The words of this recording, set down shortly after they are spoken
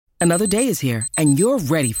Another day is here, and you're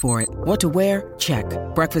ready for it. What to wear? Check.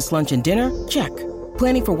 Breakfast, lunch, and dinner? Check.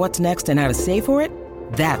 Planning for what's next and how to save for it?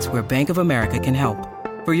 That's where Bank of America can help.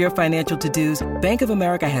 For your financial to-dos, Bank of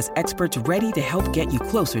America has experts ready to help get you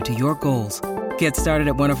closer to your goals. Get started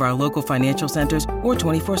at one of our local financial centers or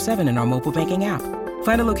 24/7 in our mobile banking app.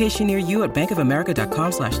 Find a location near you at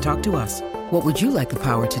bankofamerica.com/talktous. What would you like the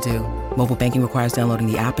power to do? Mobile banking requires downloading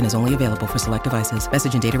the app and is only available for select devices.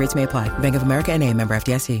 Message and data rates may apply. Bank of America N.A., member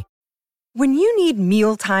FDIC. When you need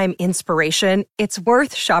mealtime inspiration, it's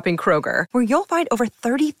worth shopping Kroger, where you'll find over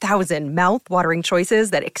 30,000 mouth-watering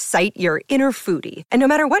choices that excite your inner foodie. And no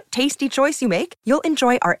matter what tasty choice you make, you'll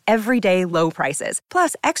enjoy our everyday low prices,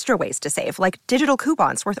 plus extra ways to save, like digital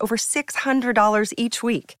coupons worth over $600 each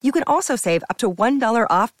week. You can also save up to $1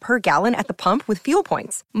 off per gallon at the pump with fuel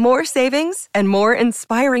points. More savings and more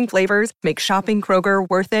inspiring flavors make shopping Kroger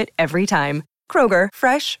worth it every time. Kroger,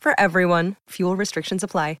 fresh for everyone. Fuel restrictions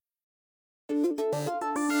apply.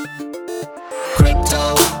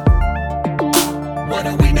 Crypto. What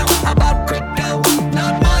do we know about crypto?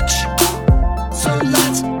 Not much. So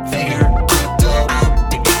let's figure crypto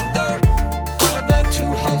out together. One of the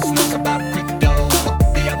two hosts knows about crypto.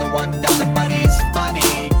 The other one doesn't, but he's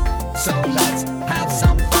funny. So let's have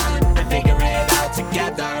some fun and figure it out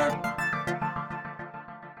together.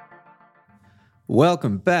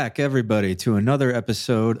 Welcome back, everybody, to another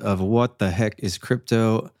episode of What the Heck is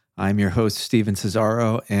Crypto? I'm your host, Steven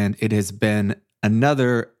Cesaro, and it has been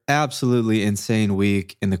another absolutely insane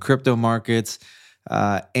week in the crypto markets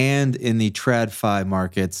and in the TradFi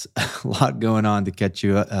markets. A lot going on to catch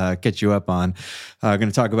you up on. Going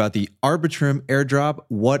to talk about the Arbitrum airdrop.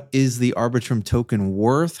 What is the Arbitrum token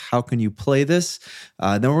worth? How can you play this?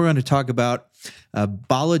 Then we're going to talk about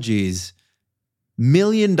Balaji's $1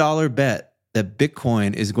 million bet that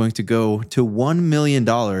Bitcoin is going to go to $1 million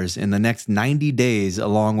in the next 90 days,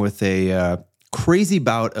 along with a crazy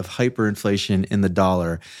bout of hyperinflation in the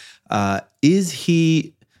dollar. Is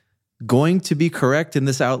he going to be correct in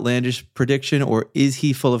this outlandish prediction, or is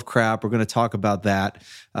he full of crap? We're going to talk about that.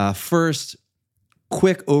 First,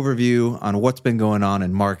 quick overview on what's been going on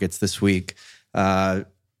in markets this week. Ethereum,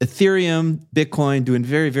 Bitcoin doing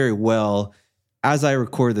very, very well as I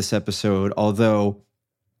record this episode, although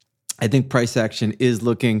I think price action is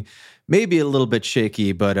looking maybe a little bit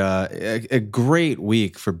shaky, but a great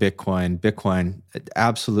week for Bitcoin. Bitcoin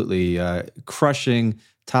absolutely crushing,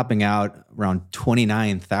 topping out around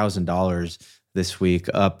 $29,000 this week,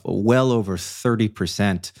 up well over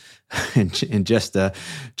 30% in just a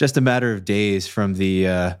matter of days from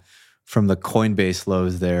the Coinbase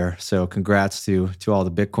lows there. So congrats to all the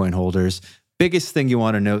Bitcoin holders. Biggest thing you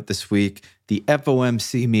want to note this week, the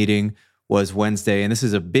FOMC meeting was Wednesday, and this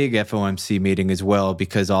is a big FOMC meeting as well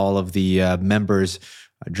because all of the members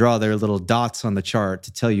draw their little dots on the chart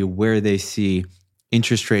to tell you where they see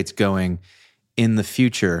interest rates going in the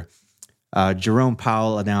future. Jerome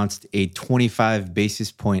Powell announced a 25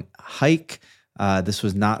 basis point hike. This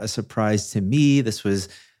was not a surprise to me. This was,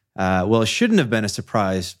 it shouldn't have been a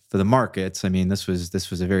surprise for the markets. I mean, this was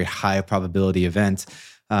a very high probability event.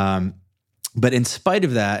 But in spite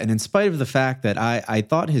of that, and in spite of the fact that I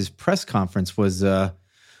thought his press conference was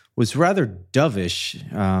rather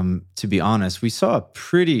dovish, to be honest, we saw a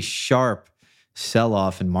pretty sharp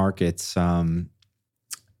sell-off in markets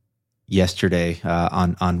yesterday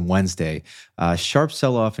on Wednesday. Sharp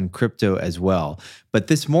sell-off in crypto as well. But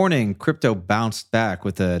this morning, crypto bounced back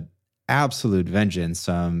with an absolute vengeance.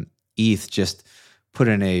 ETH just put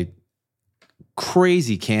in a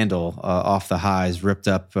crazy candle off the highs, ripped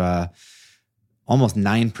up almost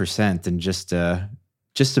 9% in just a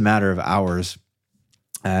matter of hours.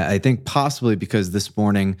 I think possibly because this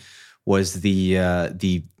morning was the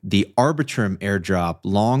Arbitrum airdrop,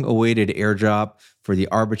 long-awaited airdrop for the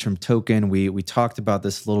Arbitrum token. We talked about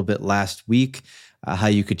this a little bit last week, how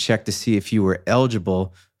you could check to see if you were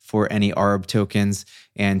eligible for any ARB tokens.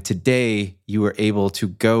 And today you were able to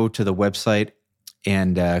go to the website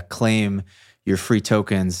and claim your free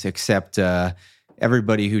tokens, except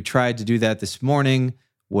everybody who tried to do that this morning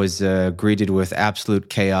was greeted with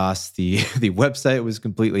absolute chaos. The website was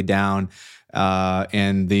completely down,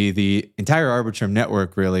 and the entire Arbitrum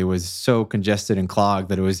network really was so congested and clogged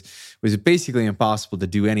that it was basically impossible to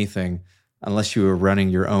do anything unless you were running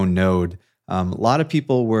your own node. A lot of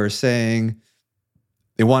people were saying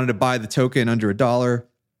they wanted to buy the token under $1.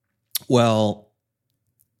 Well,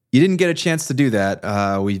 you didn't get a chance to do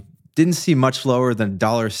that. We didn't see much lower than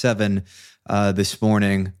 $1.07 this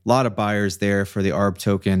morning. A lot of buyers there for the ARB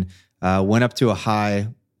token. Went up to a high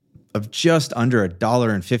of just under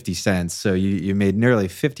 $1.50. So you made nearly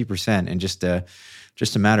 50% in just a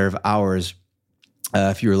matter of hours.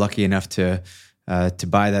 if you were lucky enough to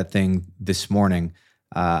buy that thing this morning.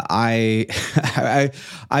 I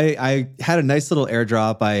had a nice little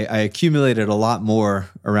airdrop. I accumulated a lot more,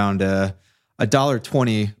 around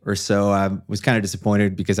 $1.20 or so. I was kind of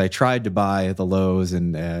disappointed because I tried to buy the lows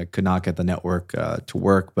and could not get the network to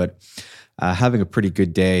work, but having a pretty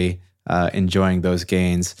good day, enjoying those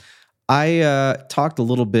gains. I talked a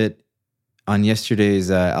little bit on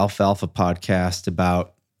yesterday's Alfalfa podcast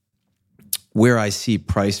about where I see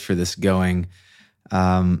price for this going.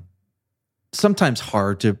 Sometimes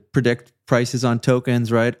hard to predict prices on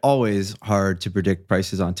tokens, right? Always hard to predict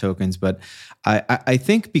prices on tokens. But I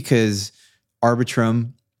think because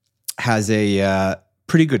Arbitrum has a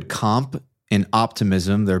pretty good comp in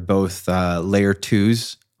Optimism, they're both layer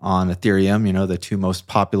 2s on Ethereum, the two most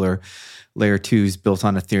popular layer 2s built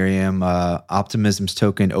on Ethereum. Optimism's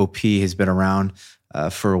token, OP, has been around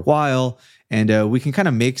for a while. And we can kind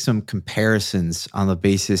of make some comparisons on the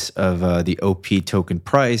basis of the OP token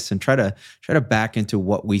price and try to back into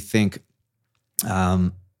what we think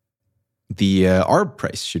the ARB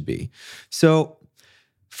price should be. So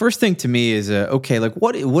first thing to me is, okay, like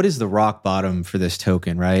what is the rock bottom for this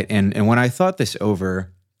token, right? And when I thought this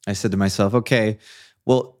over, I said to myself, okay,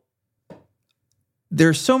 well,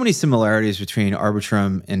 there's so many similarities between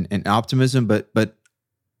Arbitrum and Optimism, but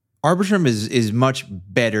Arbitrum is much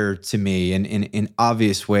better to me in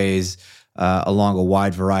obvious ways along a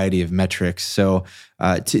wide variety of metrics. So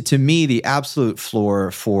to me, the absolute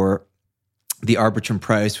floor for the Arbitrum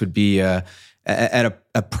price would be at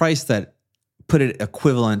a price that put it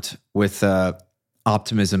equivalent with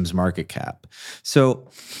Optimism's market cap. So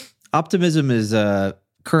Optimism is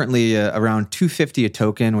currently around $250 a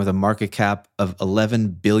token with a market cap of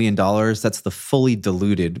 $11 billion. That's the fully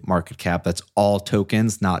diluted market cap. That's all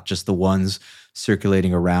tokens, not just the ones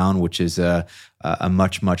circulating around, which is a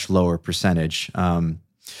much, much lower percentage.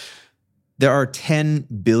 There are 10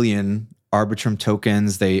 billion Arbitrum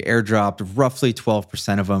tokens. They airdropped roughly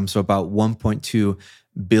 12% of them, so about 1.2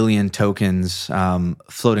 billion tokens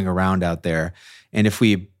floating around out there. And if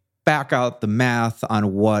we back out the math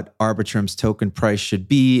on what Arbitrum's token price should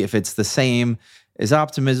be, if it's the same as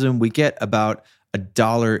Optimism, we get about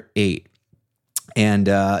 $1.08. And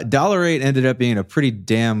 $1.08 ended up being a pretty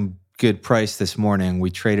damn good price this morning.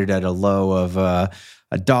 We traded at a low of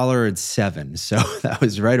 $1.07. So that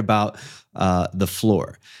was right about the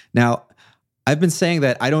floor. Now, I've been saying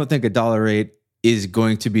that I don't think $1.08 is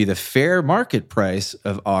going to be the fair market price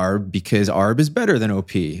of ARB because ARB is better than OP.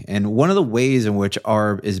 And one of the ways in which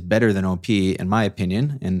ARB is better than OP, in my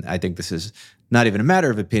opinion, and I think this is not even a matter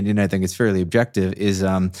of opinion, I think it's fairly objective, is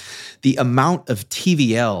the amount of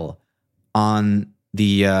TVL on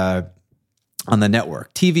the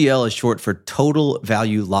network. TVL is short for total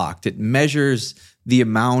value locked. It measures the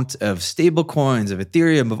amount of stable coins, of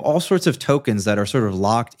Ethereum, of all sorts of tokens that are sort of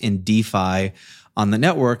locked in DeFi on the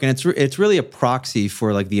network. And it's really a proxy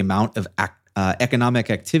for like the amount of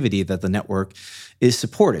economic activity that the network is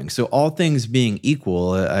supporting. So all things being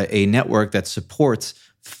equal, a network that supports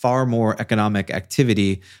far more economic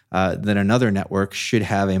activity than another network should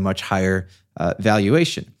have a much higher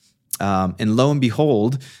valuation. And lo and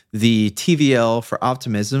behold, the TVL for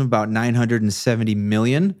Optimism, about 970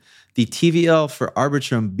 million. The TVL for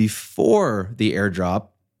Arbitrum before the airdrop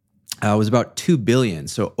was about 2 billion.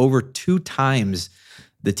 So over 2 times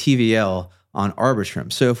the TVL on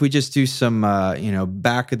Arbitrum. So if we just do some,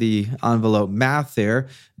 back of the envelope math there,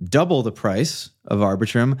 double the price of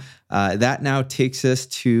Arbitrum, that now takes us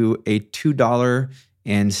to a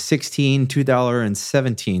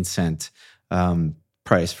 $2.17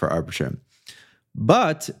 price for Arbitrum.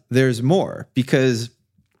 But there's more, because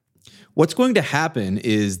what's going to happen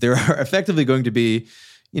is there are effectively going to be,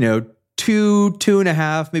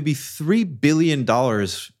 $2.5, maybe $3 billion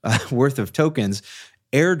worth of tokens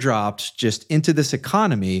airdropped just into this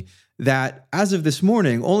economy that, as of this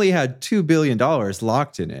morning, only had $2 billion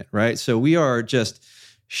locked in it, right? So we are just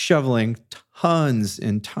shoveling tons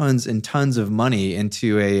and tons and tons of money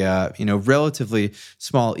into a relatively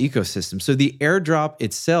small ecosystem. So the airdrop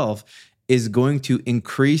itself is going to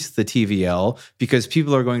increase the TVL because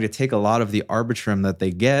people are going to take a lot of the Arbitrum that they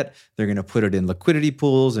get. They're going to put it in liquidity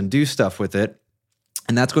pools and do stuff with it.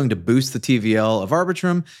 And that's going to boost the TVL of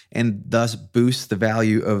Arbitrum and thus boost the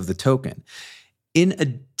value of the token. In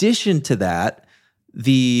addition to that,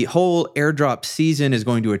 the whole airdrop season is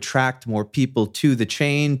going to attract more people to the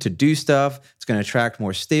chain to do stuff. It's going to attract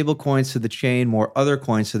more stable coins to the chain, more other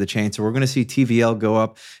coins to the chain. So we're going to see TVL go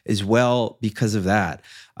up as well because of that.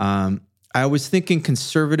 I was thinking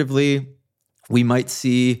conservatively, we might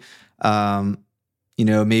see,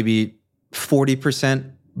 maybe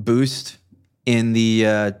 40% boost in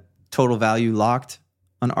the total value locked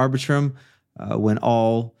on Arbitrum when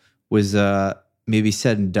all was maybe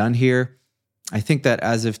said and done here. I think that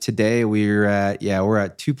as of today, we're at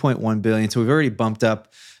 2.1 billion. So we've already bumped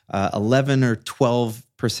up 11 or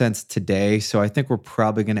 12% today. So I think we're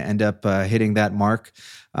probably going to end up hitting that mark.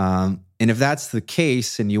 And if that's the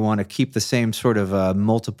case, and you want to keep the same sort of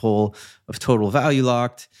multiple of total value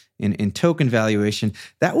locked in token valuation,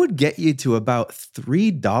 that would get you to about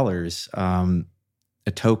 $3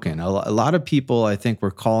 a token. A lot of people, I think,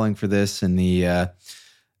 were calling for this in the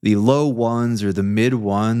low ones or the mid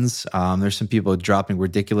ones. There's some people dropping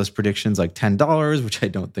ridiculous predictions like $10, which I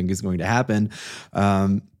don't think is going to happen.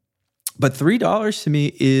 But $3 to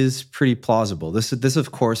me is pretty plausible. This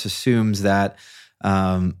of course assumes that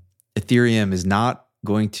Ethereum is not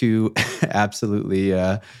going to absolutely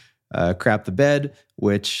crap the bed,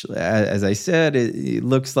 which, as I said, it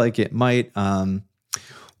looks like it might.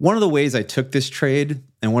 One of the ways I took this trade,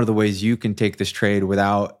 and one of the ways you can take this trade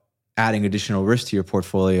without adding additional risk to your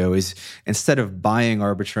portfolio, is instead of buying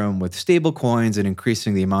Arbitrum with stable coins and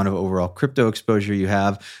increasing the amount of overall crypto exposure you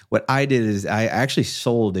have, what I did is I actually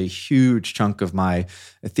sold a huge chunk of my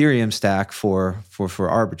Ethereum stack for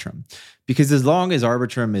Arbitrum. Because as long as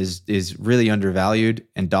Arbitrum is really undervalued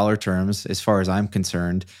in dollar terms, as far as I'm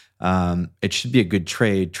concerned, it should be a good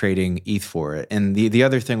trade trading ETH for it. And the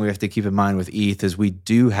other thing we have to keep in mind with ETH is we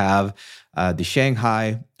do have the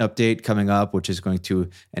Shanghai update coming up, which is going to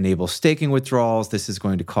enable staking withdrawals. This is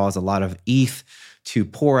going to cause a lot of ETH to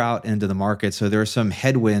pour out into the market. So there are some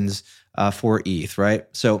headwinds for ETH, right?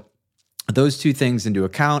 So those two things into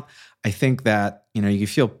account, I think that you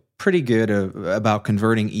feel pretty good about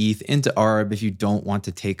converting ETH into ARB if you don't want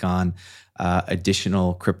to take on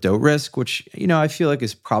additional crypto risk, which I feel like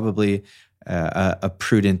is probably a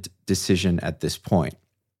prudent decision at this point.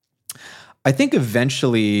 I think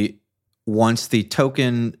eventually, once the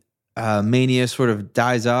token mania sort of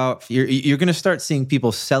dies out, you're going to start seeing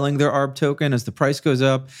people selling their ARB token as the price goes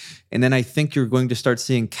up, and then I think you're going to start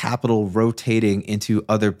seeing capital rotating into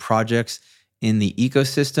other projects in the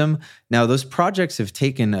ecosystem. Now, those projects have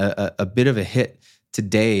taken a bit of a hit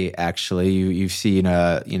today. Actually, you've seen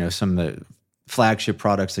some of the flagship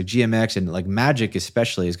products like GMX and like Magic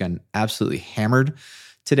especially has gotten absolutely hammered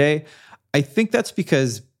today. I think that's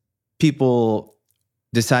because people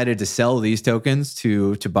decided to sell these tokens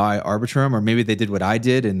to buy Arbitrum, or maybe they did what I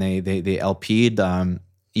did and they LP'd.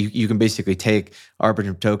 You can basically take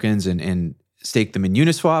Arbitrum tokens and stake them in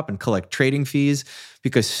Uniswap and collect trading fees,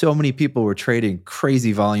 because so many people were trading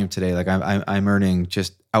crazy volume today. Like I'm earning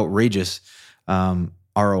just outrageous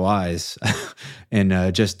ROIs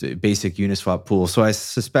in just basic Uniswap pool. So I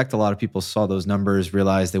suspect a lot of people saw those numbers,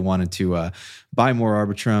 realized they wanted to buy more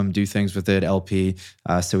Arbitrum, do things with it, LP.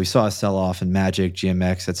 So we saw a sell-off in Magic,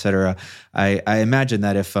 GMX, et cetera. I imagine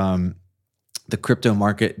that if the crypto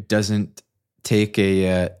market doesn't take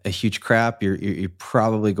a huge crap, you're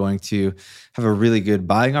probably going to have a really good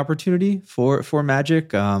buying opportunity for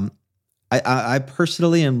Magic. I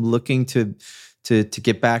personally am looking to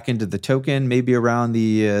get back into the token, maybe around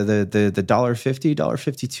the $1.50,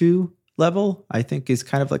 $1.52 level. I think is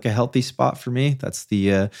kind of like a healthy spot for me. That's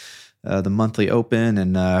the monthly open,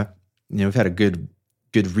 and we've had a good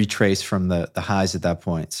retrace from the highs at that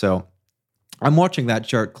point. So I'm watching that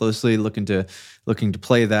chart closely, looking to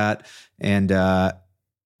play that. And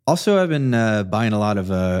also, I've been buying a lot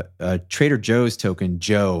of Trader Joe's token,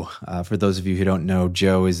 Joe. For those of you who don't know,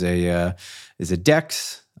 Joe is a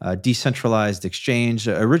DEX, decentralized exchange,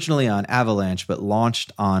 originally on Avalanche, but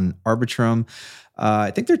launched on Arbitrum.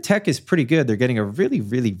 I think their tech is pretty good. They're getting a really,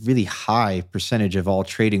 really, really high percentage of all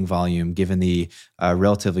trading volume, given the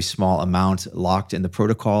relatively small amount locked in the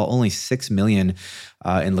protocol. Only 6 million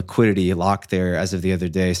in liquidity locked there as of the other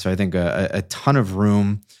day. So I think a ton of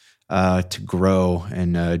room to grow.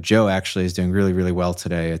 And Joe actually is doing really, really well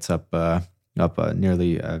today. It's up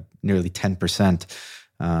nearly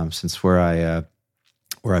 10% since where I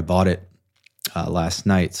bought it last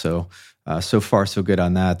night. So far, so good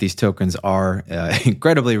on that. These tokens are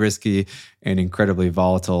incredibly risky and incredibly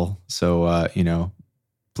volatile. So,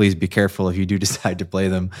 please be careful if you do decide to play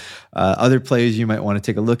them. Other plays you might want to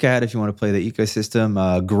take a look at if you want to play the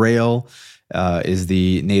ecosystem. Grail is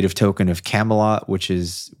the native token of Camelot, which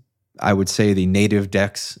is, I would say, the native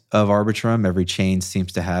DEX of Arbitrum. Every chain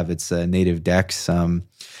seems to have its native DEX.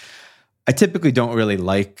 I typically don't really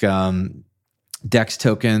like DEX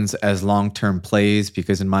tokens as long-term plays,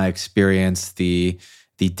 because in my experience, the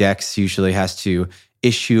DEX usually has to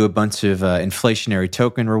issue a bunch of inflationary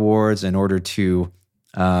token rewards in order to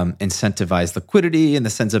incentivize liquidity in the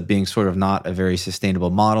sense of being sort of not a very sustainable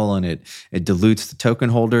model, and it dilutes the token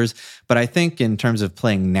holders. But I think in terms of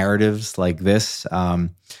playing narratives like this,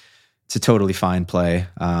 it's a totally fine play.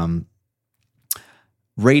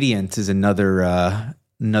 Radiant is another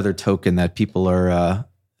token that people are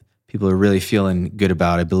really feeling good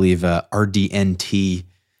about. I believe RDNT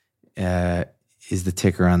is the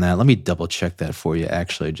ticker on that. Let me double check that for you,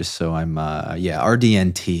 actually, just so I'm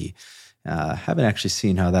RDNT. Haven't actually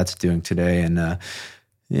seen how that's doing today, and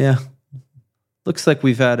looks like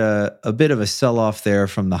we've had a bit of a sell-off there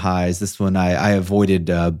from the highs. This one I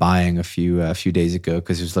avoided buying a few days ago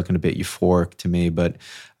because it was looking a bit euphoric to me, but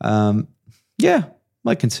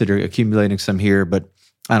might consider accumulating some here. But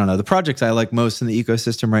I don't know. The projects I like most in the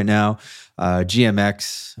ecosystem right now,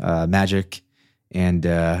 GMX, Magic,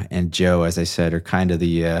 and Joe, as I said, are kind of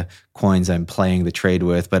the coins I'm playing the trade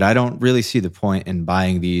with. But I don't really see the point in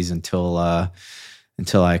buying these until I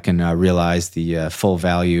can realize the full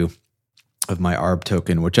value of my ARB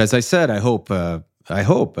token, which, as I said, I hope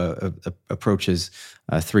approaches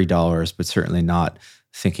 $3, but certainly not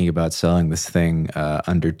thinking about selling this thing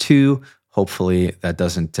under $2. Hopefully that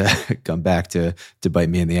doesn't come back to bite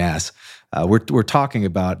me in the ass. We're talking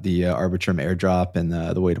about the Arbitrum airdrop and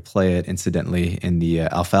the way to play it, incidentally, in the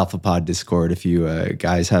Alfalfa Pod Discord. If you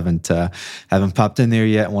guys haven't popped in there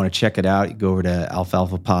yet and want to check it out, you go over to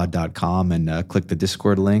alfalfapod.com and click the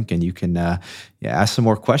Discord link, and you can ask some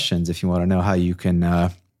more questions if you want to know how you can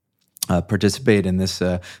participate in this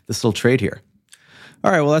little trade here. All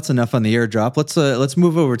right, well, that's enough on the airdrop. Let's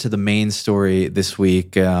move over to the main story this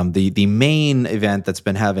week. The main event that's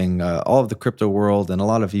been having all of the crypto world and a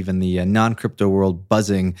lot of even the non-crypto world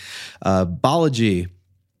buzzing. Balaji,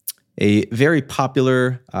 a very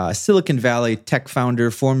popular Silicon Valley tech founder,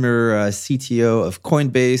 former CTO of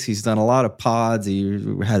Coinbase. He's done a lot of pods. He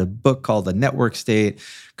had a book called The Network State,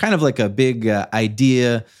 kind of like a big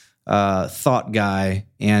idea thought guy.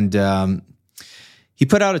 And he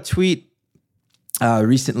put out a tweet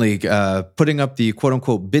recently putting up the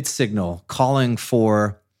quote-unquote bit signal, calling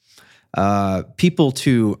for people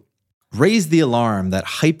to raise the alarm that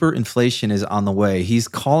hyperinflation is on the way. He's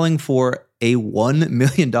calling for a $1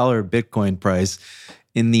 million Bitcoin price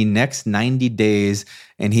in the next 90 days.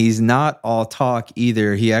 And he's not all talk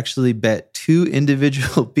either. He actually bet 2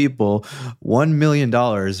 individual people $1 million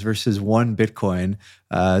versus 1 Bitcoin.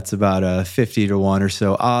 It's about 50 to 1 or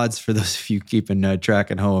so odds for those of you keeping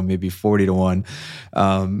track at home, maybe 40 to 1.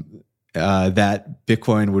 That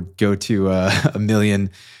Bitcoin would go to $1 million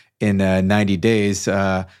in 90 days.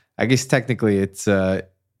 I guess technically it's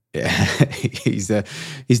he's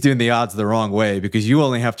doing the odds the wrong way, because you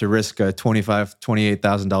only have to risk a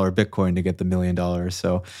 $28,000 Bitcoin to get the $1 million.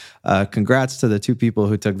 So, congrats to the 2 people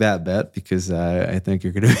who took that bet, because I think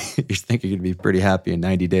you're gonna be pretty happy in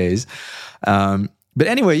 90 days. But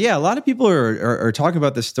anyway, a lot of people are talking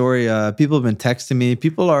about this story. People have been texting me.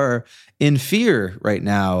 People are in fear right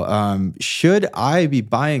now. Should I be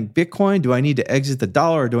buying Bitcoin? Do I need to exit the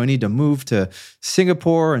dollar? Or do I need to move to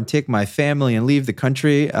Singapore and take my family and leave the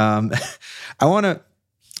country? I want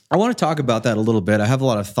to talk about that a little bit. I have a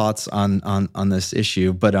lot of thoughts on this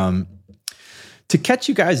issue, but to catch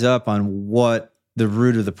you guys up on what the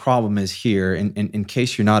root of the problem is here, in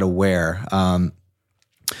case you're not aware, the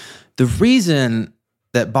reason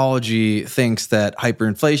that Balaji thinks that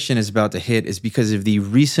hyperinflation is about to hit is because of the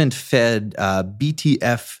recent Fed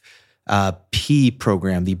BTFP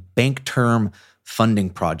program, the Bank Term Funding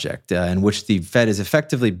Project, in which the Fed is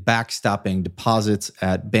effectively backstopping deposits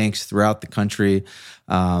at banks throughout the country.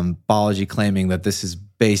 Balaji claiming that this is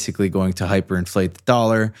basically going to hyperinflate the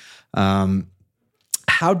dollar.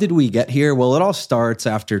 How did we get here? Well, it all starts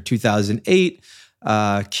after 2008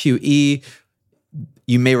 QE.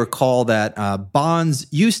 You may recall that bonds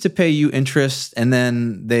used to pay you interest, and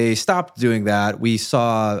then they stopped doing that. We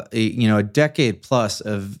saw a decade plus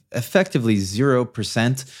of effectively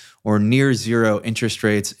 0% or near zero interest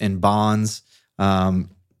rates in bonds.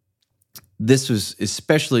 This was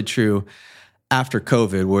especially true after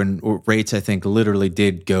COVID, when rates, I think, literally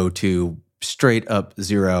did go to straight up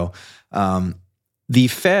zero. The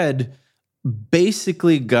Fed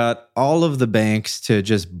basically got all of the banks to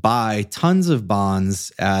just buy tons of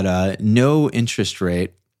bonds at no interest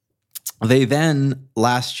rate. They then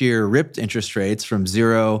last year ripped interest rates from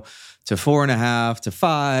 0 to 4.5 to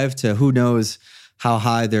 5 to who knows how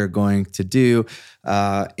high they're going to do.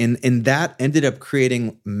 And that ended up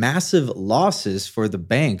creating massive losses for the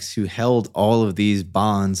banks who held all of these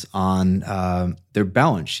bonds on their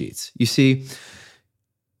balance sheets. You see,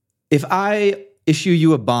 if I issue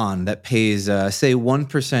you a bond that pays, say,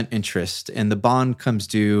 1% interest, and the bond comes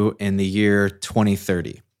due in the year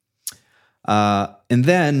 2030. And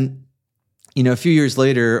then, a few years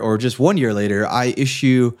later, or just 1 year later, I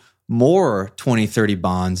issue more 2030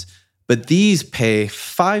 bonds, but these pay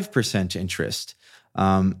 5% interest.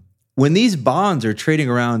 When these bonds are trading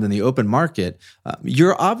around in the open market,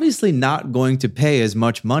 you're obviously not going to pay as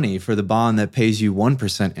much money for the bond that pays you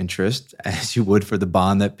 1% interest as you would for the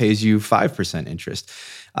bond that pays you 5% interest.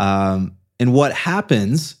 And what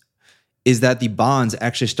happens is that the bonds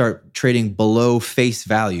actually start trading below face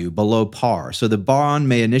value, below par. So the bond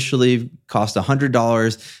may initially cost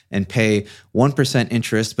 $100 and pay 1%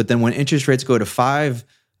 interest, but then when interest rates go to 5%,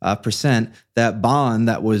 that bond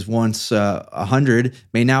that was once 100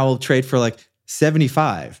 may now trade for like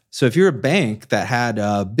 75. So if you're a bank that had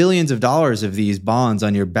billions of dollars of these bonds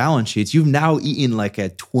on your balance sheets, you've now eaten like a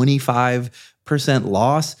 25%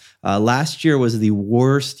 loss. Last year was the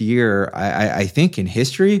worst year, I think, in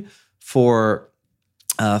history for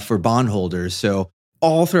bondholders. So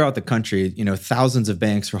all throughout the country, thousands of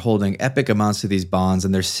banks are holding epic amounts of these bonds,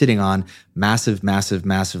 and they're sitting on massive, massive,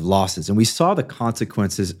 massive losses. And we saw the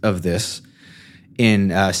consequences of this in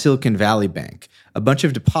Silicon Valley Bank. A bunch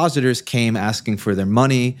of depositors came asking for their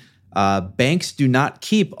money. Banks do not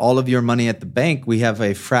keep all of your money at the bank. We have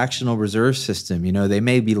a fractional reserve system. They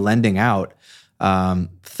may be lending out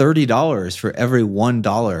 $30 for every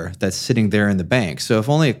 $1 that's sitting there in the bank. So if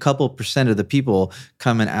only a couple percent of the people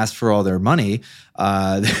come and ask for all their money,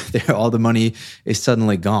 all the money is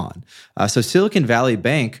suddenly gone. So Silicon Valley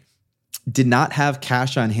Bank did not have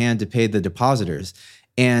cash on hand to pay the depositors.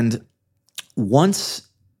 And once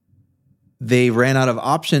they ran out of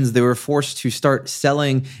options, they were forced to start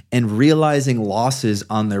selling and realizing losses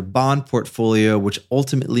on their bond portfolio, which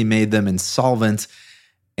ultimately made them insolvent.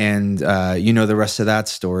 And the rest of that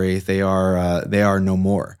story. They are no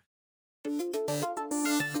more.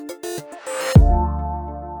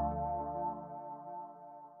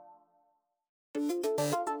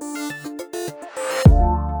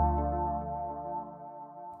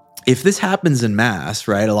 If this happens in mass,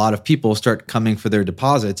 right, a lot of people start coming for their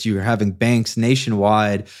deposits. You're having banks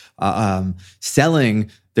nationwide selling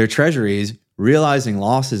their treasuries, realizing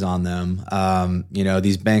losses on them.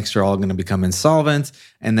 These banks are all going to become insolvent.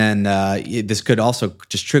 And then this could also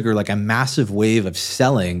just trigger like a massive wave of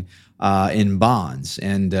selling in bonds.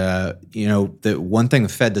 And, the one thing the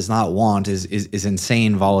Fed does not want is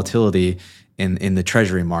insane volatility in the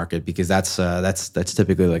treasury market, because that's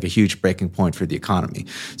typically like a huge breaking point for the economy.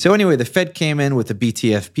 So anyway, the Fed came in with the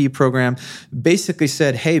BTFP program, basically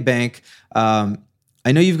said, hey, bank,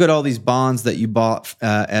 I know you've got all these bonds that you bought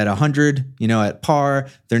at 100, at par.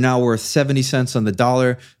 They're now worth 70 cents on the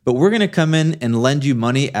dollar, but we're going to come in and lend you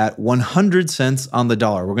money at 100 cents on the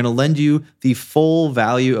dollar. We're going to lend you the full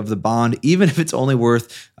value of the bond, even if it's only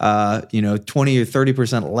worth 20 or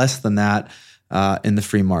 30% less than that in the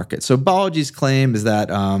free market. So Balaji's claim is that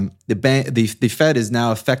the Fed is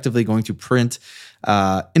now effectively going to print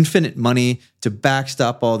infinite money to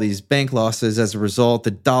backstop all these bank losses. As a result,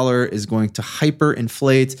 the dollar is going to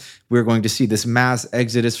hyperinflate. We're going to see this mass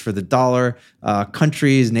exodus for the dollar.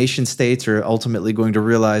 Countries, nation states are ultimately going to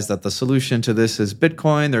realize that the solution to this is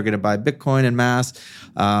Bitcoin. They're going to buy Bitcoin en masse.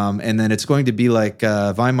 And then it's going to be like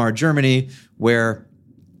Weimar Germany, where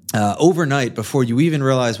overnight, before you even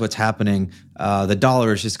realize what's happening, the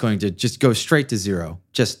dollar is just going to just go straight to zero.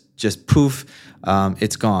 Just poof,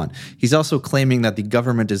 it's gone. He's also claiming that the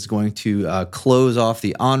government is going to close off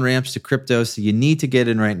the on-ramps to crypto. So you need to get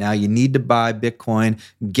in right now. You need to buy Bitcoin,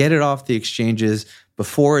 get it off the exchanges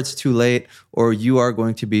before it's too late, or you are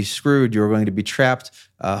going to be screwed. You're going to be trapped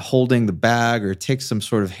holding the bag, or take some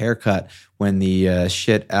sort of haircut when the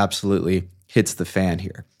shit absolutely hits the fan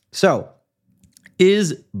here. So,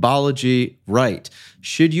 is Balaji right?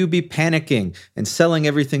 Should you be panicking and selling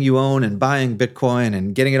everything you own and buying Bitcoin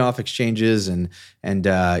and getting it off exchanges and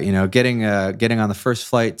getting on the first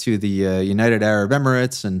flight to the United Arab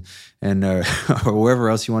Emirates and or wherever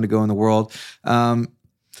else you want to go in the world?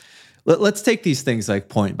 Let's take these things like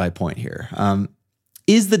point by point here.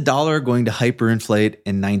 Is the dollar going to hyperinflate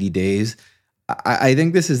in 90 days? I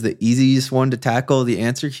think this is the easiest one to tackle. The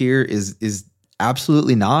answer here is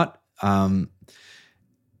absolutely not.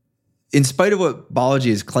 In spite of what Balaji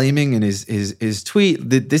is claiming in his tweet,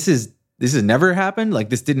 that this has never happened. Like,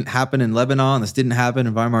 this didn't happen in Lebanon. This didn't happen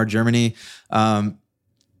in Weimar Germany.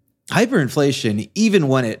 Hyperinflation, even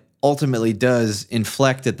when it ultimately does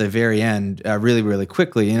inflect at the very end really, really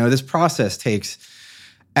quickly, this process takes,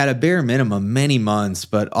 at a bare minimum, many months,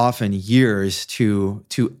 but often years to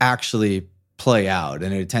actually play out,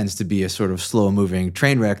 and it tends to be a sort of slow-moving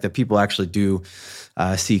train wreck that people actually do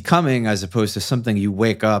see coming, as opposed to something you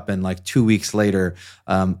wake up and like 2 weeks later,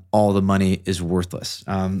 all the money is worthless.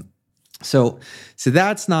 So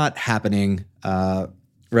that's not happening,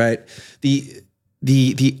 right?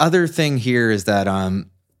 The other thing here is that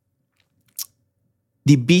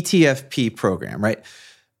the BTFP program, right?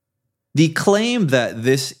 The claim that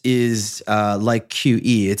this is like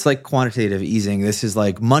QE, it's like quantitative easing, this is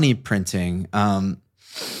like money printing.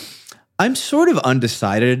 I'm sort of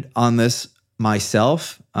undecided on this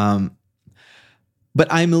myself, but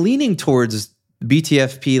I'm leaning towards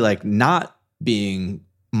BTFP like not being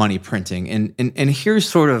money printing. And here's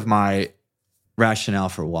sort of my rationale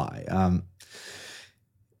for why.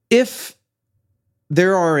 If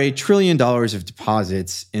there are $1 trillion of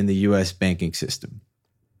deposits in the US banking system,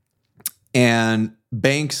 and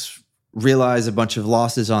banks realize a bunch of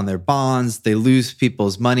losses on their bonds, they lose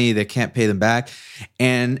people's money, they can't pay them back,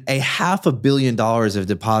 and $500 million of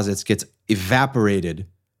deposits gets evaporated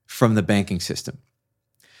from the banking system.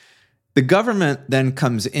 The government then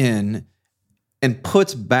comes in and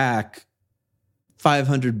puts back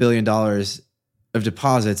 $500 billion of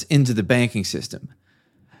deposits into the banking system.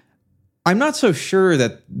 I'm not so sure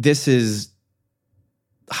that this is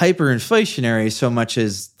hyperinflationary so much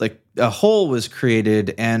as like a hole was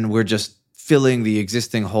created and we're just filling the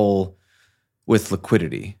existing hole with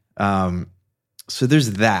liquidity. So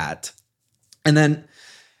there's that. And then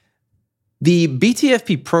the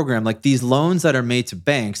BTFP program, like these loans that are made to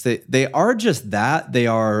banks, they are just that. They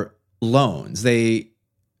are loans. They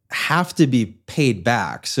have to be paid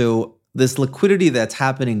back. So this liquidity that's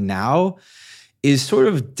happening now is sort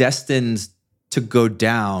of destined to go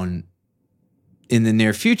down in the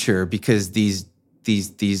near future because these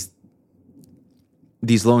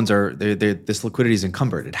loans are this liquidity is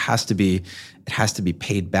encumbered. It has to be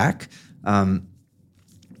paid back.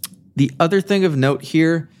 The other thing of note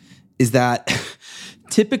here is that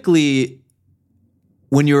typically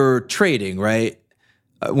when you're trading, right?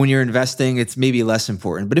 When you're investing, it's maybe less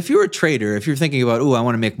important. But if you're a trader, if you're thinking about, I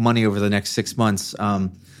want to make money over the next 6 months,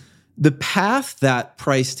 the path that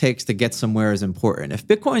price takes to get somewhere is important. If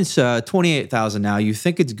Bitcoin's 28,000 now, you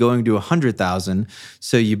think it's going to 100,000,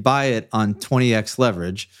 so you buy it on 20x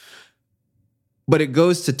leverage, but it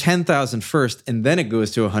goes to 10,000 first, and then it goes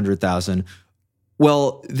to 100,000.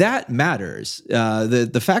 Well, that matters.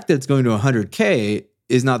 The fact that it's going to 100K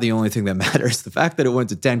is not the only thing that matters. The fact that it went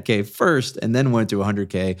to 10K first and then went to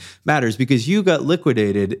 100K matters because you got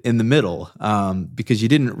liquidated in the middle because you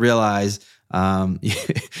didn't realize the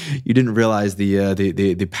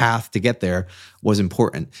path to get there was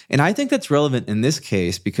important. And I think that's relevant in this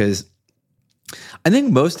case because I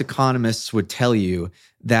think most economists would tell you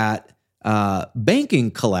that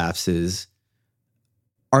banking collapses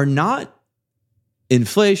are not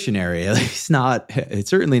inflationary, at least it's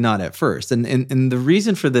certainly not at first. And the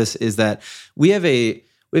reason for this is that we have a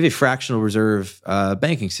fractional reserve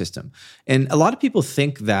banking system. And a lot of people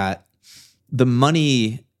think that the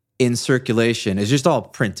money in circulation is just all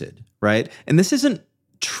printed, right? And this isn't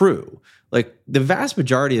true. Like the vast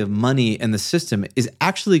majority of money in the system is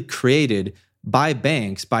actually created by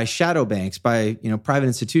banks, by shadow banks, by private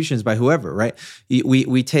institutions, by whoever, right?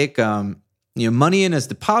 We take money in as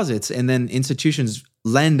deposits, and then institutions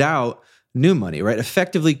lend out new money, right?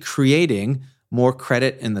 Effectively creating more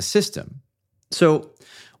credit in the system. So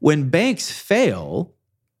when banks fail,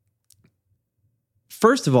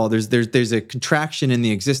 first of all, there's a contraction in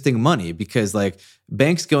the existing money because like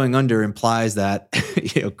banks going under implies that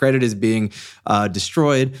credit is being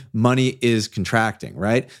destroyed, money is contracting,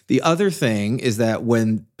 right? The other thing is that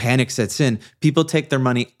when panic sets in, people take their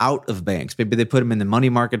money out of banks. Maybe they put them in the money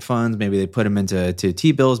market funds, maybe they put them into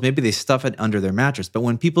T-bills, maybe they stuff it under their mattress. But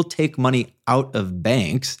when people take money out of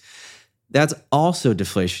banks, that's also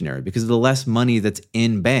deflationary because the less money that's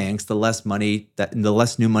in banks, the less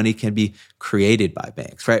new money can be created by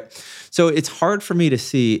banks, right? So it's hard for me to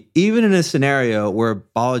see, even in a scenario where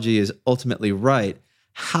Balaji is ultimately right,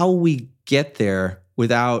 how we get there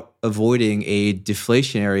without avoiding a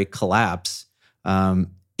deflationary collapse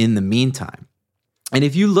in the meantime. And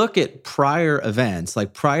if you look at prior events,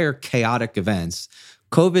 like prior chaotic events,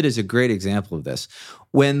 COVID is a great example of this.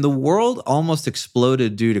 When the world almost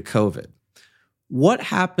exploded due to COVID, what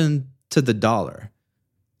happened to the dollar?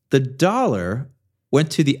 The dollar went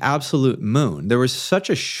to the absolute moon. There was such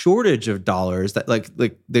a shortage of dollars that like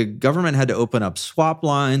the government had to open up swap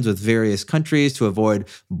lines with various countries to avoid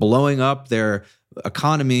blowing up their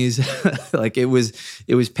economies. Like it was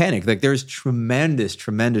panic. Like there's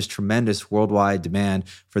tremendous worldwide demand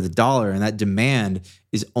for the dollar, and that demand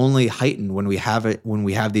is only heightened when we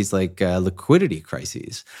have these like liquidity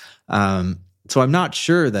crises. So I'm not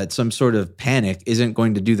sure that some sort of panic isn't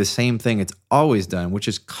going to do the same thing it's always done, which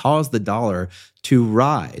is cause the dollar to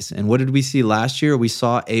rise. And what did we see last year? We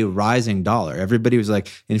saw a rising dollar. Everybody was like,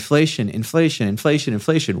 inflation.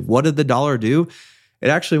 What did the dollar do? It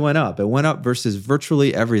actually went up. It went up versus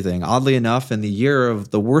virtually everything. Oddly enough, in the year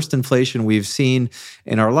of the worst inflation we've seen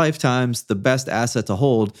in our lifetimes, the best asset to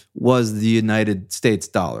hold was the United States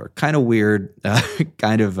dollar. Kind of weird,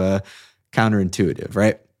 kind of counterintuitive,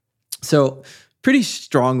 right? So pretty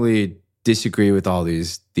strongly disagree with all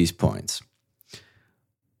these points.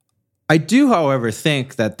 I do, however,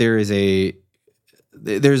 think that there's a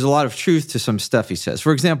lot of truth to some stuff he says.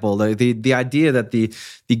 For example, the idea that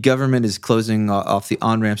the government is closing off the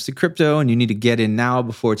on-ramps to crypto and you need to get in now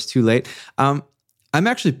before it's too late. I'm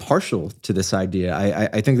actually partial to this idea.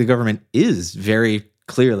 I think the government is very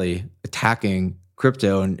clearly attacking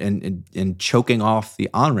crypto and choking off the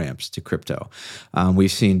on-ramps to crypto.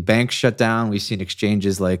 We've seen banks shut down. We've seen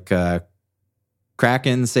exchanges like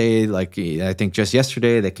Kraken say, like, I think just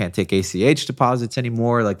yesterday, they can't take ACH deposits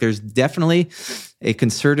anymore. Like there's definitely a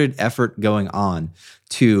concerted effort going on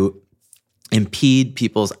to impede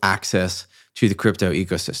people's access to the crypto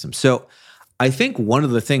ecosystem. So I think one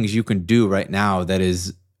of the things you can do right now that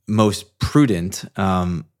is most prudent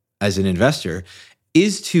as an investor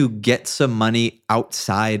is to get some money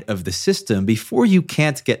outside of the system before you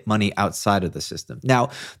can't get money outside of the system.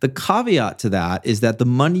 Now, the caveat to that is that the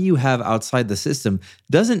money you have outside the system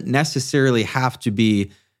doesn't necessarily have to be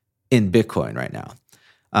in Bitcoin right now.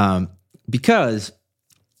 Because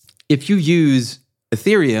if you use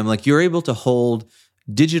Ethereum, like you're able to hold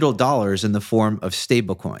digital dollars in the form of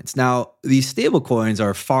stable coins. Now, these stable coins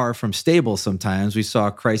are far from stable sometimes. We saw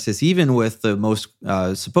a crisis even with the most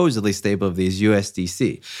supposedly stable of these,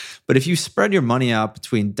 USDC. But if you spread your money out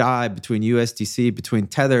between DAI, between USDC, between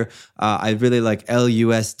Tether, I really like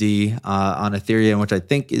LUSD on Ethereum, which I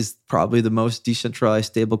think is probably the most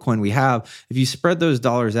decentralized stablecoin we have. If you spread those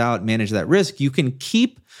dollars out, manage that risk, you can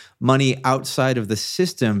keep money outside of the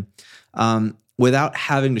system without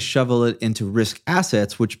having to shovel it into risk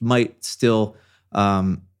assets, which might still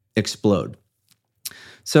explode.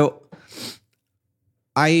 So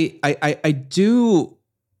I do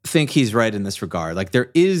think he's right in this regard. Like there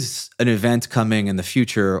is an event coming in the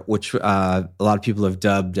future, which a lot of people have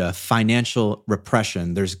dubbed financial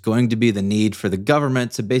repression. There's going to be the need for the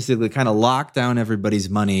government to basically kind of lock down everybody's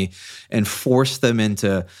money and force them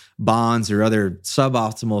into bonds or other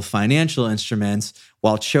suboptimal financial instruments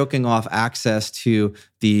while choking off access to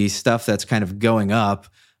the stuff that's kind of going up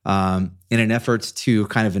in an effort to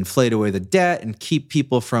kind of inflate away the debt and keep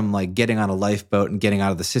people from like getting on a lifeboat and getting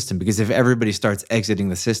out of the system. Because if everybody starts exiting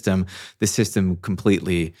the system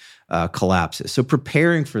completely collapses. So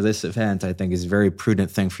preparing for this event, I think, is a very prudent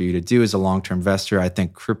thing for you to do as a long-term investor. I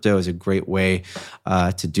think crypto is a great way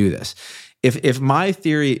to do this. If my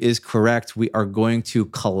theory is correct, we are going to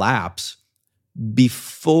collapse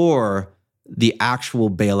before the actual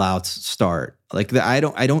bailouts start. Like I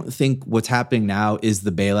don't think what's happening now is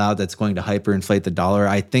the bailout that's going to hyperinflate the dollar.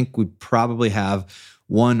 I think we probably have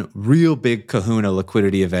one real big kahuna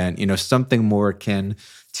liquidity event, something more akin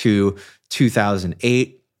to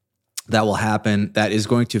 2008 that will happen that is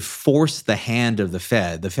going to force the hand of the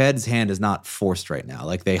Fed. The Fed's hand is not forced right now.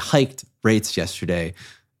 Like they hiked rates yesterday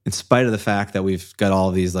in spite of the fact that we've got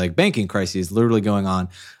all these like banking crises literally going on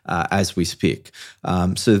as we speak.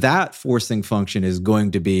 So that forcing function is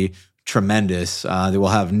going to be tremendous. They will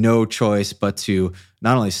have no choice but to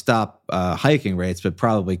not only stop hiking rates, but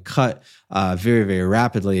probably cut very, very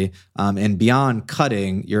rapidly. And beyond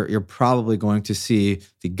cutting, you're probably going to see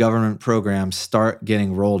the government programs start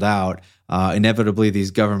getting rolled out. Inevitably, these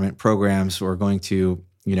government programs are going to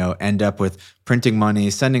end up with printing money,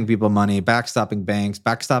 sending people money, backstopping banks,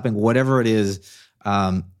 backstopping whatever it is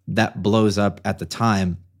that blows up at the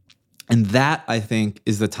time. And that, I think,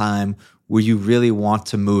 is the time where you really want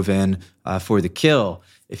to move in for the kill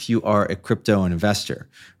if you are a crypto investor,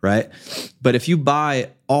 right? But if you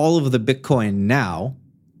buy all of the Bitcoin now,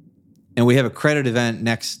 and we have a credit event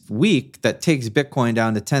next week that takes Bitcoin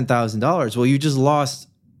down to $10,000, well, you just lost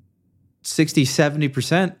 60,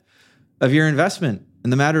 70% of your investment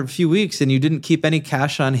in the matter of a few weeks, and you didn't keep any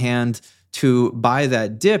cash on hand to buy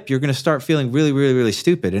that dip. You're going to start feeling really, really, really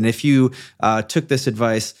stupid. And if you took this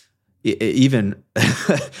advice even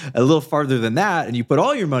a little farther than that, and you put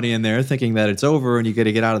all your money in there thinking that it's over and you got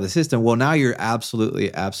to get out of the system, well, now you're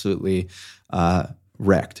absolutely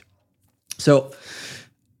wrecked. So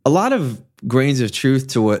a lot of grains of truth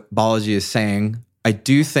to what Balaji is saying. I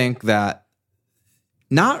do think that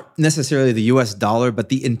not necessarily the US dollar, but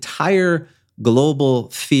the entire global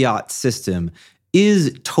fiat system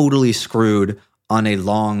is totally screwed on a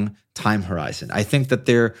long time horizon. I think that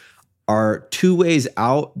there are two ways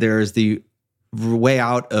out. There's the way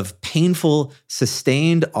out of painful,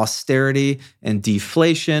 sustained austerity and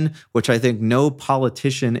deflation, which I think no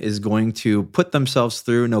politician is going to put themselves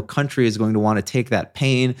through. No country is going to want to take that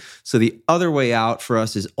pain. So the other way out for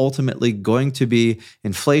us is ultimately going to be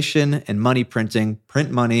inflation and money printing,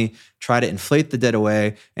 print money, try to inflate the debt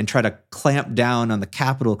away, and try to clamp down on the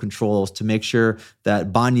capital controls to make sure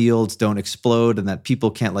that bond yields don't explode and that people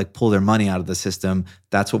can't like pull their money out of the system.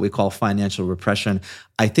 That's what we call financial repression.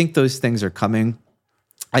 I think those things are coming.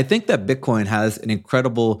 I think that Bitcoin has an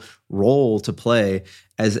incredible role to play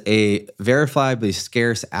as a verifiably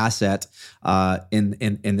scarce asset in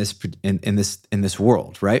this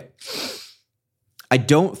world, right? I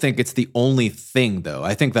don't think it's the only thing, though.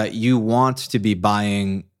 I think that you want to be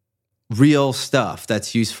buying real stuff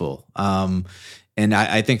that's useful, and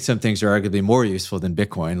I think some things are arguably more useful than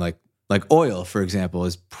Bitcoin, like oil, for example,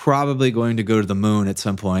 is probably going to go to the moon at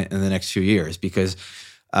some point in the next few years because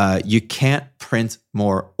you can't print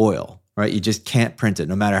more oil, right? You just can't print it.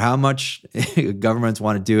 No matter how much governments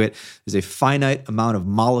want to do it, there's a finite amount of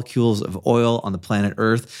molecules of oil on the planet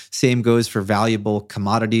Earth. Same goes for valuable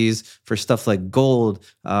commodities, for stuff like gold,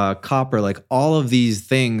 copper. Like all of these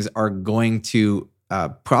things are going to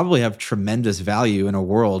probably have tremendous value in a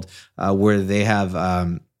world where they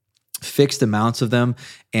have fixed amounts of them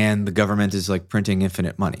and the government is like printing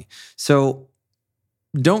infinite money. So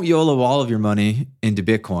don't YOLO all of your money into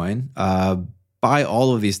Bitcoin. Buy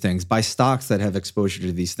all of these things. Buy stocks that have exposure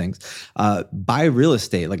to these things. Buy real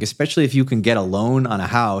estate, like especially if you can get a loan on a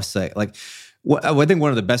house. I think one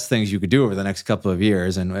of the best things you could do over the next couple of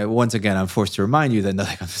years, and once again, I'm forced to remind you that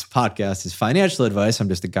nothing on this podcast is financial advice. I'm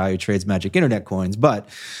just a guy who trades magic internet coins. But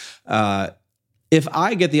if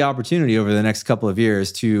I get the opportunity over the next couple of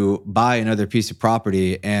years to buy another piece of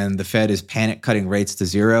property and the Fed is panic cutting rates to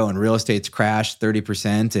zero and real estate's crashed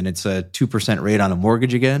 30% and it's a 2% rate on a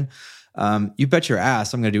mortgage again, you bet your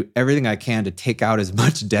ass I'm going to do everything I can to take out as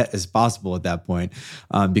much debt as possible at that point.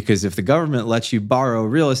 Because if the government lets you borrow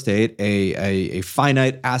real estate, a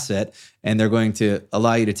finite asset, and they're going to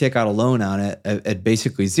allow you to take out a loan on it at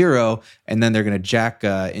basically zero, and then they're going to jack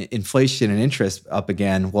inflation and interest up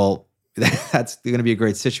again, well, that's going to be a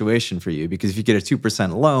great situation for you, because if you get a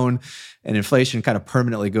 2% loan and inflation kind of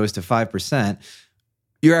permanently goes to 5%,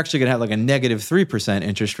 you're actually going to have like a negative 3%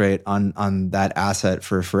 interest rate on that asset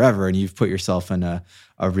for forever, and you've put yourself in a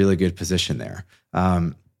really good position there.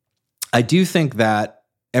 I do think that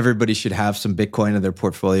everybody should have some Bitcoin in their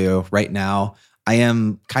portfolio right now. I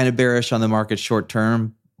am kind of bearish on the market short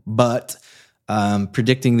term, but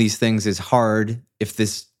predicting these things is hard. If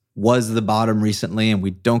this was the bottom recently and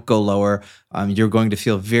we don't go lower, you're going to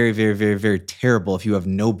feel very, very, very, very terrible if you have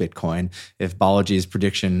no Bitcoin. If Balaji's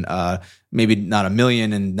prediction, maybe not 1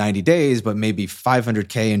 million in 90 days, but maybe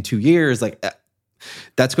 500K in 2 years, like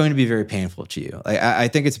that's going to be very painful to you. I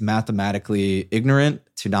think it's mathematically ignorant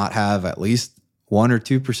to not have at least 1 or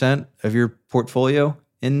 2% of your portfolio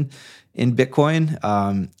in Bitcoin.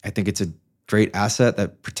 I think it's a great asset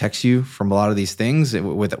that protects you from a lot of these things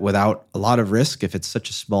without a lot of risk if it's such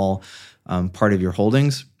a small part of your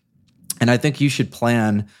holdings. And I think you should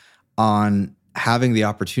plan on having the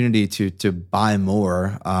opportunity to buy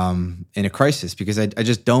more in a crisis, because I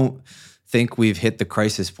just don't think we've hit the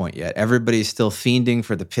crisis point yet. Everybody's still fiending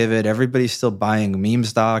for the pivot. Everybody's still buying meme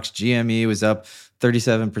stocks. GME was up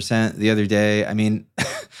 37% the other day. I mean,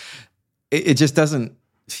 it just doesn't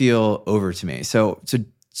feel over to me. So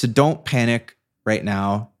don't panic right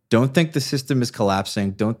now. Don't think the system is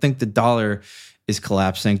collapsing. Don't think the dollar is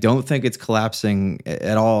collapsing. Don't think it's collapsing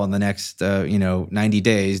at all in the next 90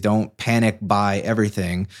 days. Don't panic buy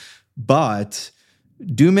everything. But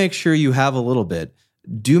do make sure you have a little bit.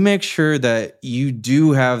 Do make sure that you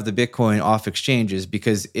do have the Bitcoin off exchanges,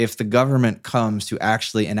 because if the government comes to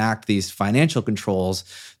actually enact these financial controls,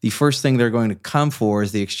 the first thing they're going to come for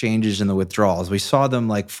is the exchanges and the withdrawals. We saw them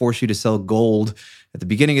like force you to sell gold at the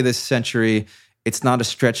beginning of this century. It's not a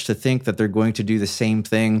stretch to think that they're going to do the same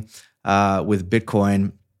thing with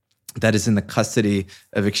Bitcoin that is in the custody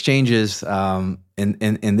of exchanges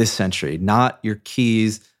in this century. Not your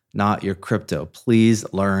keys, not your crypto. Please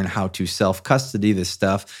learn how to self-custody this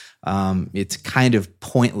stuff. It's kind of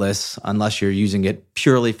pointless unless you're using it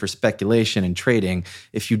purely for speculation and trading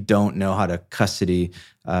if you don't know how to custody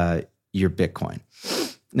your Bitcoin.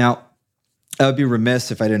 Now, I would be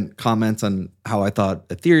remiss if I didn't comment on how I thought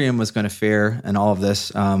Ethereum was going to fare and all of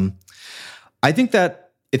this. I think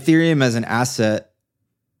that Ethereum as an asset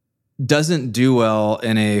doesn't do well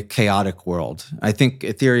in a chaotic world. I think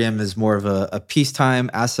Ethereum is more of a peacetime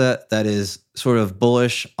asset that is sort of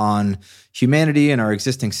bullish on humanity and our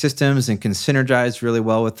existing systems and can synergize really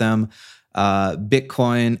well with them.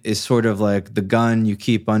 Bitcoin is sort of like the gun you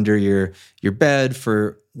keep under your bed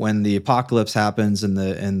for when the apocalypse happens and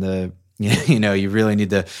the you really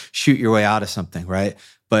need to shoot your way out of something, right?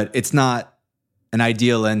 But it's not an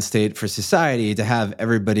ideal end state for society to have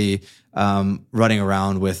everybody running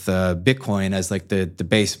around with Bitcoin as like the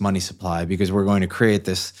base money supply, because we're going to create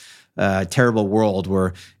this terrible world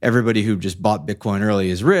where everybody who just bought Bitcoin early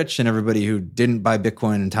is rich and everybody who didn't buy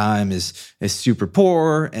Bitcoin in time is super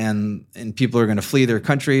poor, and people are going to flee their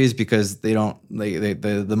countries because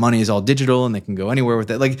the money is all digital and they can go anywhere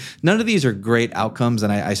with it. Like, none of these are great outcomes,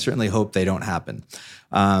 and I certainly hope they don't happen.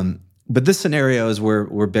 But this scenario is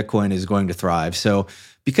where Bitcoin is going to thrive. So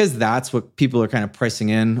because that's what people are kind of pricing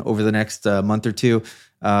in over the next month or two,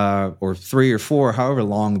 or 3 or 4, however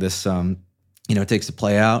long this takes to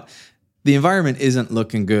play out, the environment isn't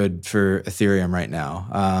looking good for Ethereum right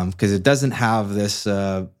now, because it doesn't have this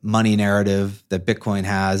money narrative that Bitcoin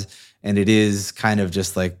has, and it is kind of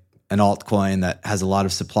just like an altcoin that has a lot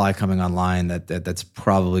of supply coming online that's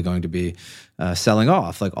probably going to be selling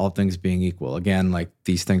off, like all things being equal. Again, like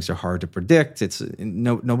these things are hard to predict.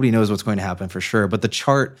 Nobody knows what's going to happen for sure, but the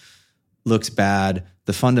chart looks bad.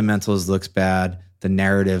 The fundamentals looks bad. The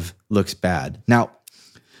narrative looks bad. Now,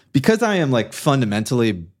 because I am like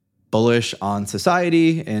fundamentally bullish on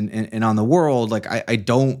society and on the world, like I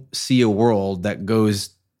don't see a world that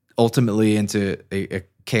goes ultimately into a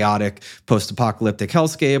chaotic post-apocalyptic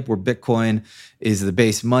hellscape where Bitcoin is the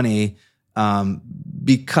base money.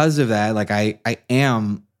 Because of that, like I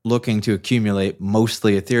am looking to accumulate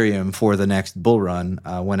mostly Ethereum for the next bull run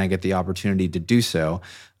when I get the opportunity to do so.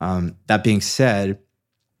 That being said,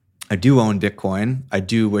 I do own Bitcoin. I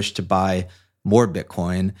do wish to buy more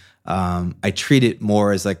Bitcoin. I treat it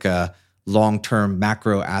more as like a long-term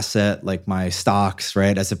macro asset, like my stocks,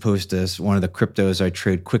 right? As opposed to one of the cryptos I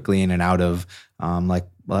trade quickly in and out of, like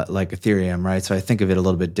Ethereum, right? So I think of it a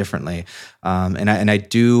little bit differently. And I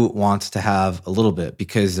do want to have a little bit,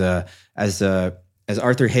 because as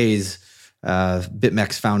Arthur Hayes,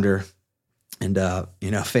 BitMEX founder and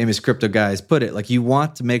famous crypto guys put it, like, you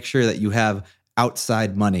want to make sure that you have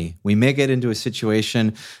outside money. We may get into a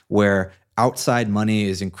situation where outside money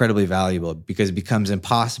is incredibly valuable because it becomes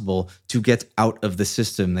impossible to get out of the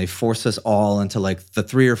system. They force us all into like the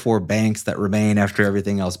 3 or 4 banks that remain after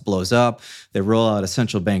everything else blows up. They roll out a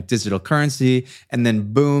central bank digital currency, and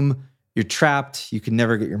then boom, you're trapped. You can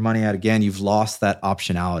never get your money out again. You've lost that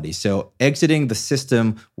optionality. So exiting the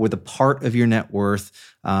system with a part of your net worth,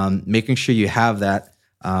 making sure you have that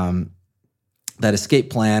escape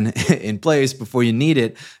plan in place before you need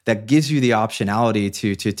it, that gives you the optionality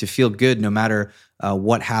to feel good no matter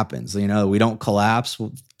what happens. We don't collapse.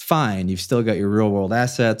 Well, fine. You've still got your real world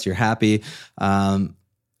assets. You're happy.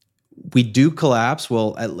 We do collapse.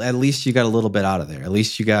 Well, at least you got a little bit out of there. At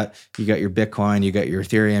least you got your Bitcoin, you got your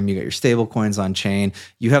Ethereum, you got your stable coins on chain.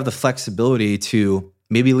 You have the flexibility to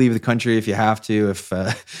maybe leave the country if you have to, if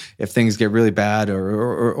things get really bad,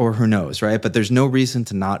 or who knows, right? But there's no reason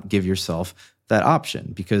to not give yourself that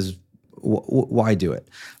option, because why do it?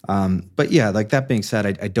 But yeah, like that being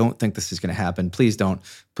said, I don't think this is going to happen. Please don't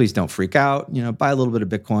freak out. Buy a little bit of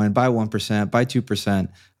Bitcoin, buy 1%, buy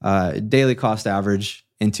 2%, daily cost average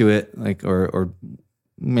into it, like or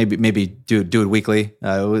maybe do it weekly,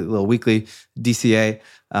 a little weekly DCA,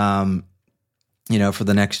 for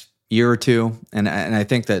the next year or two, and I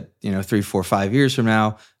think that 3, 4, 5 years from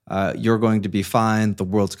now, you're going to be fine. The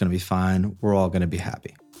world's going to be fine. We're all going to be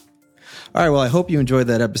happy. All right, well, I hope you enjoyed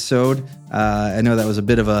that episode. I know that was a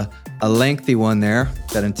bit of a lengthy one there.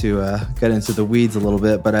 Got into the weeds a little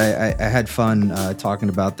bit, but I had fun talking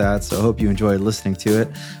about that. So I hope you enjoyed listening to it.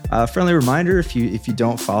 Friendly reminder: if you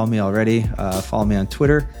don't follow me already, follow me on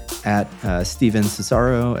Twitter at Stephen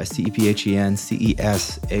Cesaro,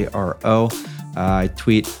 StephenCesaro. I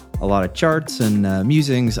tweet a lot of charts and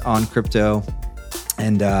musings on crypto.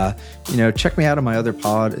 And, check me out on my other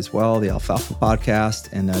pod as well, the Alfalfa Podcast,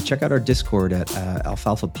 and check out our Discord at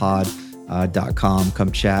alfalfapod.com.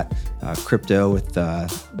 Come chat crypto with a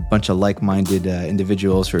bunch of like-minded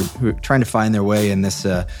individuals who are trying to find their way in this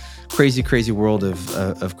crazy, crazy world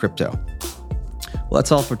of crypto. Well,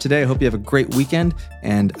 that's all for today. I hope you have a great weekend,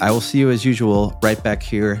 and I will see you as usual right back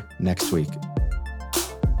here next week.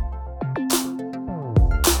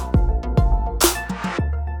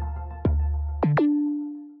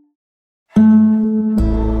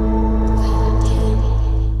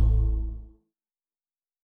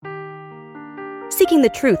 Seeking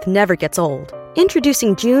the truth never gets old.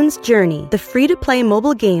 Introducing June's Journey, the free-to-play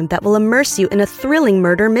mobile game that will immerse you in a thrilling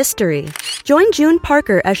murder mystery. Join June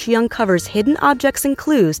Parker as she uncovers hidden objects and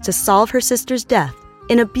clues to solve her sister's death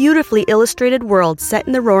in a beautifully illustrated world set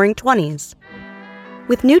in the Roaring '20s.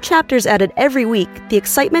 With new chapters added every week, the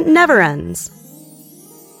excitement never ends.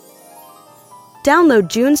 Download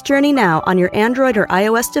June's Journey now on your Android or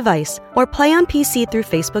iOS device, or play on PC through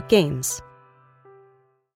Facebook Games.